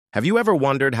Have you ever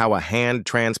wondered how a hand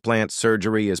transplant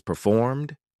surgery is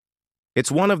performed? It's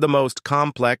one of the most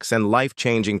complex and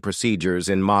life-changing procedures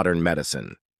in modern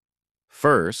medicine.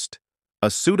 First, a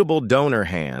suitable donor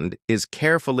hand is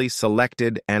carefully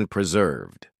selected and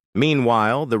preserved.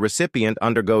 Meanwhile, the recipient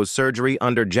undergoes surgery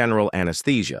under general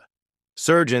anesthesia.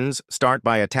 Surgeons start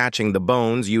by attaching the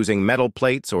bones using metal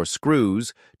plates or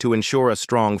screws to ensure a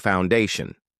strong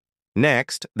foundation.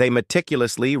 Next, they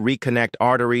meticulously reconnect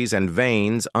arteries and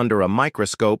veins under a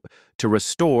microscope to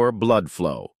restore blood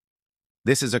flow.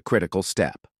 This is a critical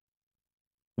step.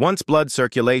 Once blood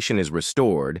circulation is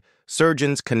restored,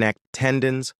 surgeons connect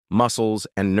tendons, muscles,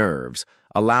 and nerves,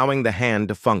 allowing the hand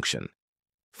to function.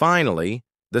 Finally,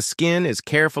 the skin is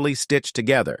carefully stitched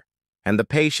together, and the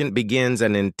patient begins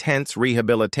an intense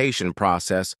rehabilitation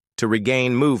process to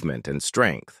regain movement and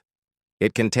strength.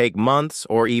 It can take months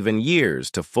or even years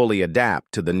to fully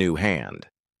adapt to the new hand.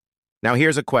 Now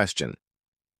here's a question.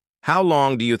 How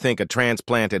long do you think a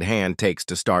transplanted hand takes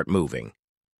to start moving?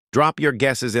 Drop your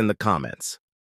guesses in the comments.